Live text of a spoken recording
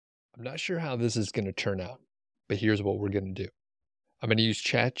I'm not sure how this is going to turn out, but here's what we're going to do. I'm going to use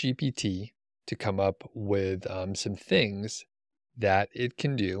ChatGPT to come up with some things that it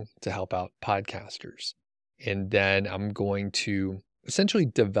can do to help out podcasters. And then I'm going to essentially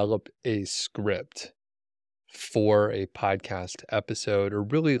develop a script for a podcast episode, or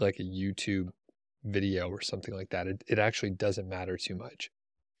really like a YouTube video or something like that. It actually doesn't matter too much.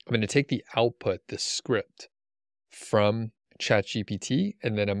 I'm going to take the output, the script from ChatGPT,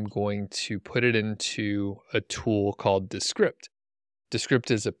 and then I'm going to put it into a tool called Descript. Descript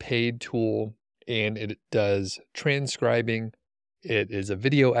is a paid tool, and it does transcribing. It is a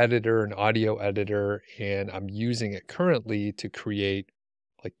video editor, an audio editor, and I'm using it currently to create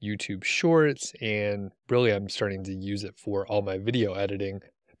like YouTube shorts, and really I'm starting to use it for all my video editing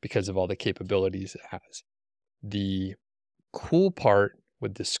because of all the capabilities it has. The cool part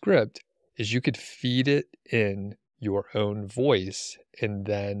with the script is you could feed it in your own voice, and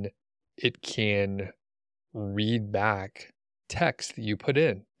then it can read back text that you put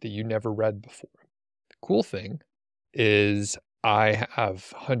in that you never read before. The cool thing is I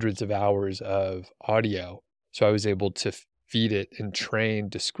have hundreds of hours of audio, so I was able to feed it and train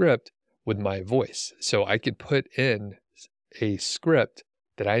Descript with my voice. So I could put in a script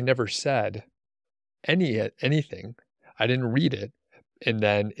that I never said anything. I didn't read it, and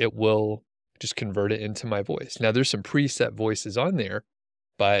then it will just convert it into my voice. Now there's some preset voices on there,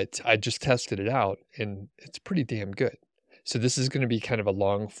 but I just tested it out and it's pretty damn good. So this is going to be kind of a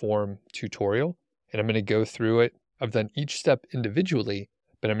long form tutorial, and I'm going to go through it. I've done each step individually,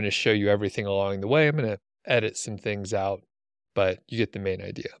 but I'm going to show you everything along the way. I'm going to edit some things out, but you get the main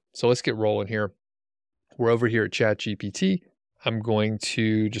idea. So let's get rolling here. We're over here at ChatGPT. I'm going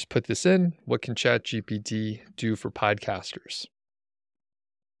to just put this in. What can ChatGPT do for podcasters?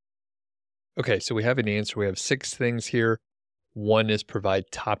 Okay, so we have an answer. We have 6 things here. One is provide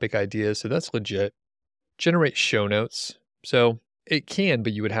topic ideas. So that's legit. Generate show notes. So it can,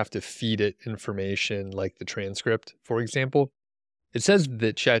 but you would have to feed it information like the transcript, for example. It says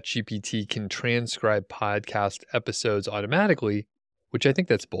that ChatGPT can transcribe podcast episodes automatically, which I think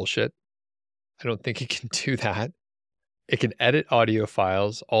that's bullshit. I don't think it can do that. It can edit audio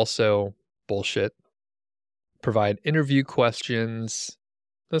files, also bullshit. Provide interview questions,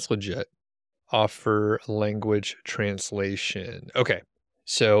 that's legit. Offer language translation. Okay,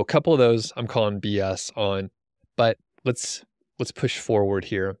 so a couple of those I'm calling BS on, but let's push forward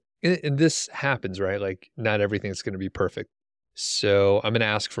here. And this happens, right? Like not everything's going to be perfect. So I'm going to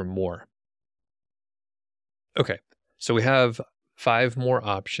ask for more. Okay, so we have 5 more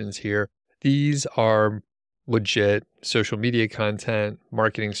options here. These are legit social media content,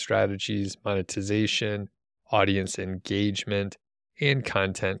 marketing strategies, monetization, audience engagement, and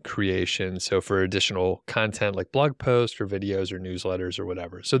content creation. So for additional content like blog posts or videos or newsletters or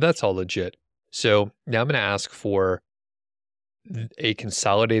whatever. So that's all legit. So now I'm going to ask for a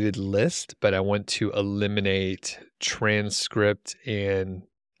consolidated list, but I want to eliminate transcript and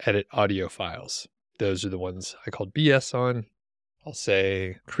edit audio files. Those are the ones I called BS on. I'll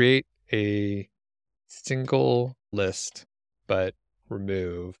say create a single list, but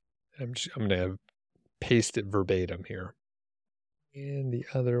remove. I'm going to paste it verbatim here. And the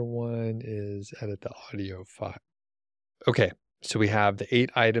other one is edit the audio file. Okay, so we have the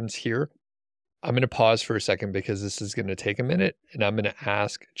 8 items here. I'm going to pause for a second because this is going to take a minute, and I'm going to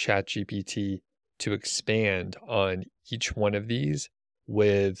ask ChatGPT to expand on each one of these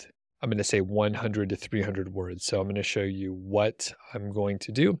with, I'm going to say 100 to 300 words. So I'm going to show you what I'm going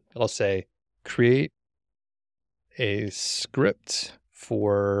to do. I'll say create a script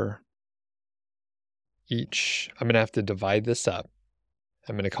for each. I'm going to have to divide this up.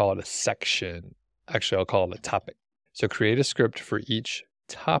 I'm going to call it a section. Actually, I'll call it a topic. So create a script for each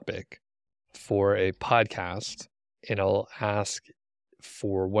topic for a podcast, and I'll ask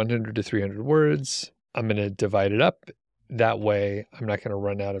for 100 to 300 words. I'm going to divide it up. That way, I'm not going to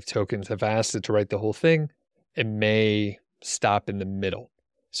run out of tokens. If I asked it to write the whole thing, it may stop in the middle.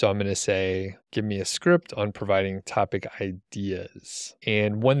 So I'm going to say, give me a script on providing topic ideas.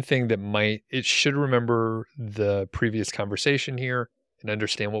 And one thing that it should remember the previous conversation here and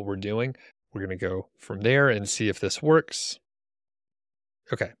understand what we're doing. We're going to go from there and see if this works.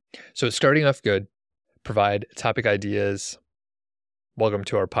 Okay, so it's starting off good. Provide topic ideas. Welcome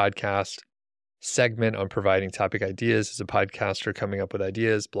to our podcast segment on providing topic ideas as a podcaster coming up with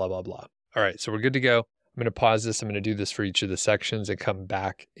ideas, blah, blah, blah. All right, so we're good to go. I'm going to pause this. I'm going to do this for each of the sections and come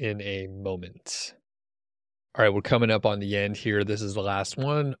back in a moment. All right, we're coming up on the end here. This is the last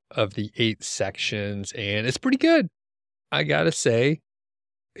one of the 8 sections, and it's pretty good. I got to say,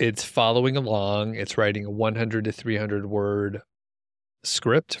 it's following along. It's writing a 100 to 300 word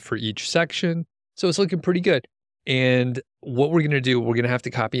script for each section. So it's looking pretty good. And what we're going to do, we're going to have to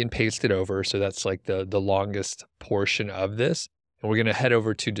copy and paste it over. So that's like the longest portion of this. And we're going to head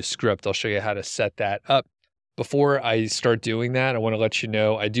over to Descript. I'll show you how to set that up. Before I start doing that, I want to let you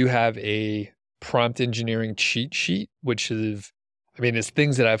know I do have a prompt engineering cheat sheet, which is, it's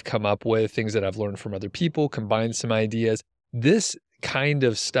things that I've come up with, things that I've learned from other people, combined some ideas. This kind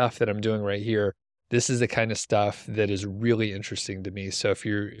of stuff that I'm doing right here, this is the kind of stuff that is really interesting to me. So if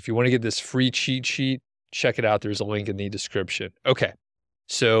you want to get this free cheat sheet, check it out. There's a link in the description. Okay.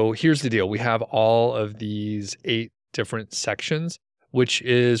 So here's the deal. We have all of these 8 different sections, which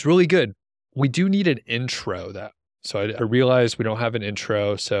is really good. We do need an intro though. So I realized we don't have an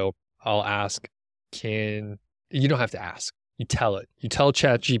intro. So I'll ask, you don't have to ask. You tell it. You tell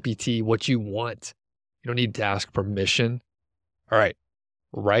ChatGPT what you want. You don't need to ask permission. All right.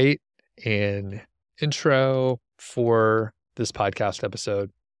 Write an intro for this podcast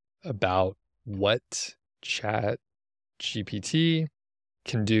episode about what ChatGPT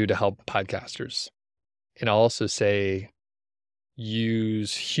can do to help podcasters. And I'll also say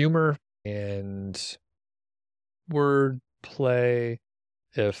use humor and wordplay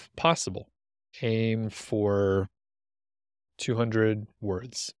if possible. Aim for 200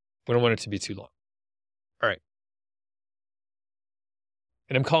 words. We don't want it to be too long. All right.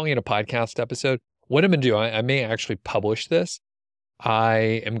 And I'm calling it a podcast episode. What I'm going to do, I may actually publish this.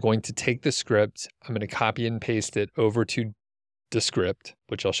 I am going to take the script. I'm going to copy and paste it over to Descript,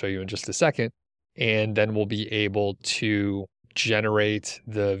 which I'll show you in just a second. And then we'll be able to generate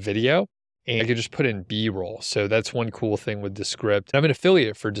the video. And I can just put in B-roll. So that's one cool thing with Descript. I'm an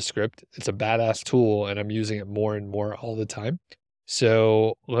affiliate for Descript. It's a badass tool, and I'm using it more and more all the time.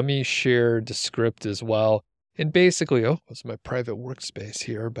 So let me share Descript as well. And basically, it's my private workspace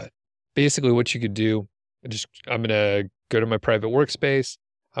here. But basically what you could do, I'm going to go to my private workspace.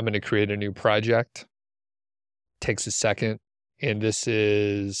 I'm going to create a new project. Takes a second. And this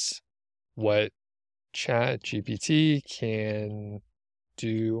is what ChatGPT can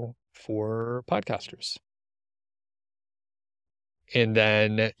do for podcasters. And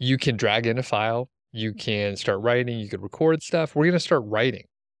then you can drag in a file. You can start writing. You could record stuff. We're going to start writing.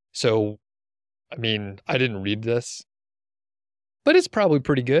 So, I didn't read this, but it's probably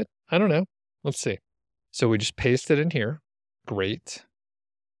pretty good. I don't know. Let's see. So we just paste it in here. Great.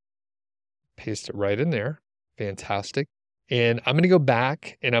 Paste it right in there. Fantastic. And I'm going to go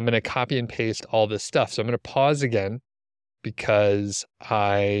back and I'm going to copy and paste all this stuff. So I'm going to pause again because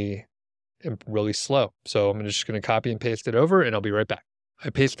I am really slow. So I'm just going to copy and paste it over and I'll be right back. I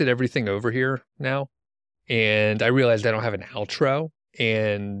pasted everything over here now and I realized I don't have an outro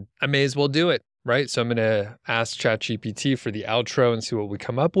and I may as well do it, right? So I'm going to ask ChatGPT for the outro and see what we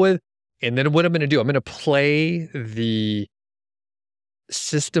come up with. And then what I'm going to do, I'm going to play the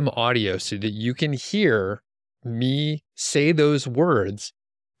system audio so that you can hear me say those words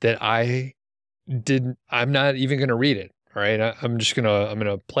that I'm not even going to read it. All right. I'm going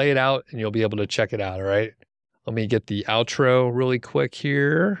to play it out and you'll be able to check it out. All right. Let me get the outro really quick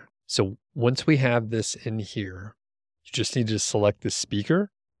here. So once we have this in here, you just need to select the speaker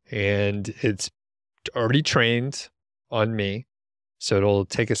and it's already trained on me. So it'll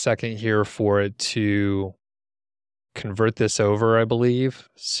take a second here for it to convert this over, I believe.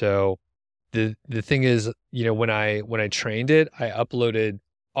 So the thing is, when I trained it, I uploaded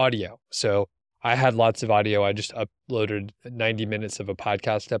audio. So I had lots of audio. I just uploaded 90 minutes of a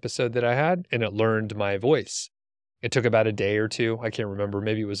podcast episode that I had, and it learned my voice. It took about a day or two. I can't remember.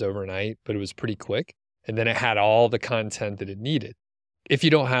 Maybe it was overnight, but it was pretty quick. And then it had all the content that it needed. If you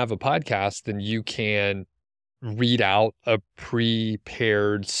don't have a podcast, then you can read out a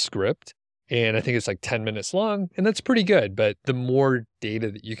prepared script. And I think it's like 10 minutes long, and that's pretty good. But the more data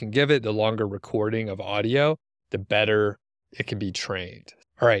that you can give it, the longer recording of audio, the better it can be trained.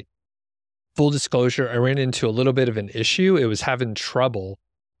 All right. Full disclosure, I ran into a little bit of an issue. It was having trouble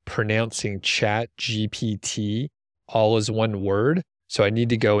pronouncing ChatGPT all as one word. So I need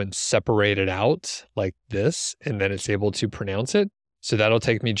to go and separate it out like this, and then it's able to pronounce it. So that'll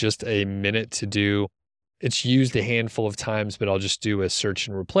take me just a minute to do. It's used a handful of times, but I'll just do a search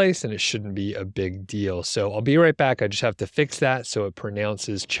and replace, and it shouldn't be a big deal. So I'll be right back. I just have to fix that so it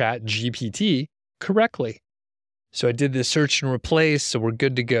pronounces ChatGPT correctly. So I did the search and replace, so we're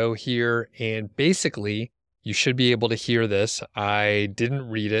good to go here. And basically, you should be able to hear this. I didn't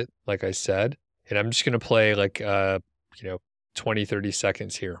read it, like I said, and I'm just going to play like, 20, 30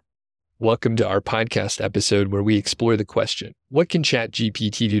 seconds here. Welcome to our podcast episode where we explore the question, what can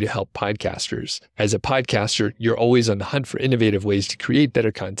ChatGPT do to help podcasters? As a podcaster, you're always on the hunt for innovative ways to create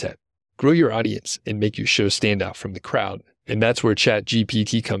better content, grow your audience, and make your show stand out from the crowd. And that's where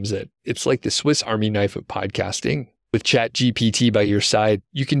ChatGPT comes in. It's like the Swiss Army knife of podcasting. With ChatGPT by your side,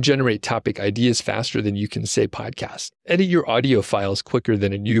 you can generate topic ideas faster than you can say podcasts, edit your audio files quicker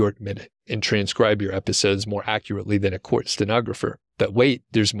than a New York Minute, and transcribe your episodes more accurately than a court stenographer. But wait,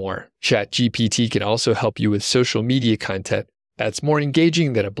 there's more. ChatGPT can also help you with social media content that's more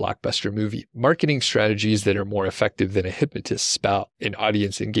engaging than a blockbuster movie, marketing strategies that are more effective than a hypnotist's spout, and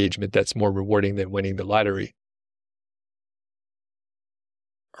audience engagement that's more rewarding than winning the lottery.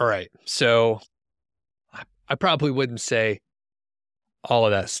 All right, so I probably wouldn't say all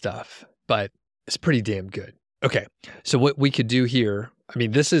of that stuff, but it's pretty damn good. Okay, so what we could do here, I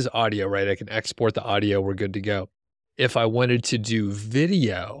mean, this is audio, right? I can export the audio, we're good to go. If I wanted to do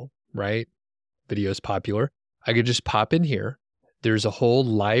video, right? Video is popular. I could just pop in here. There's a whole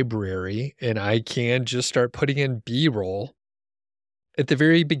library, and I can just start putting in B-roll at the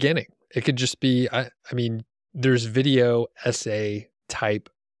very beginning. It could just be, I mean, there's video essay type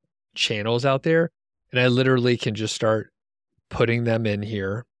channels out there, and I literally can just start putting them in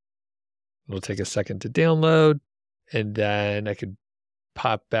here. It'll take a second to download, and then I could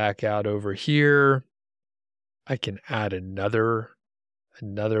pop back out over here. I can add another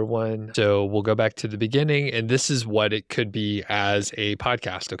one. So we'll go back to the beginning, and this is what it could be as a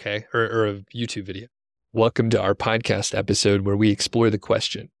podcast, okay? Or a YouTube video. Welcome to our podcast episode where we explore the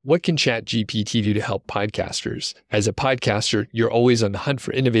question, what can ChatGPT do to help podcasters? As a podcaster, you're always on the hunt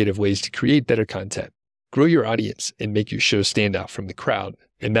for innovative ways to create better content, grow your audience, and make your show stand out from the crowd.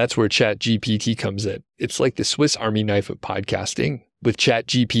 And that's where ChatGPT comes in. It's like the Swiss Army knife of podcasting. With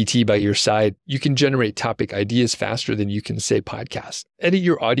ChatGPT by your side, you can generate topic ideas faster than you can say podcasts, edit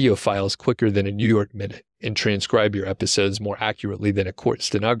your audio files quicker than a New York Minute, and transcribe your episodes more accurately than a court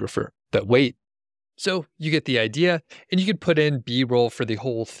stenographer. But wait, so you get the idea, and you can put in B-roll for the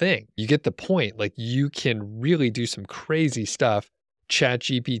whole thing. You get the point. Like, you can really do some crazy stuff.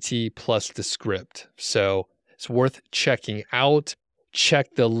 ChatGPT plus Descript. So it's worth checking out.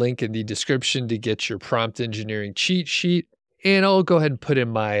 Check the link in the description to get your prompt engineering cheat sheet. And I'll go ahead and put in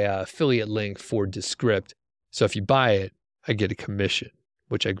my affiliate link for Descript. So if you buy it, I get a commission,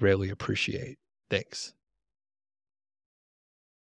 which I greatly appreciate. Thanks.